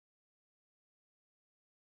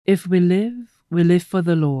If we live for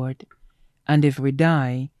the Lord, and if we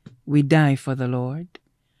die for the Lord.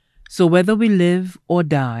 So whether we live or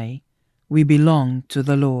die, we belong to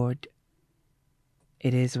the Lord.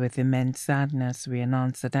 It is with immense sadness we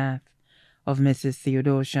announce the death of Mrs.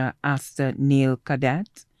 Theodosia Asta Neale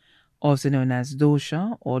Cadette, also known as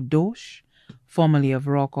Dosha or Dosh, formerly of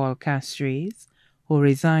Rockall Castries, who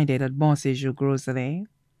resided at Bossage Grocery.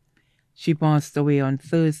 She passed away on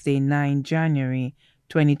Thursday, 9 January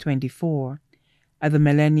 2024, at the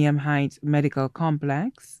Millennium Heights Medical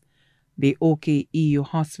Complex, the OKEU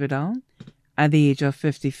Hospital, at the age of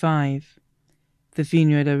 55. The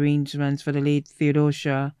funeral arrangements for the late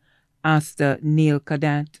Theodosia Asta Neale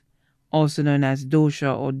Cadette, also known as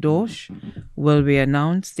Dosha or Dosh, will be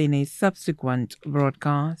announced in a subsequent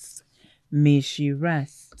broadcast. May she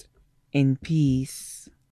rest in peace.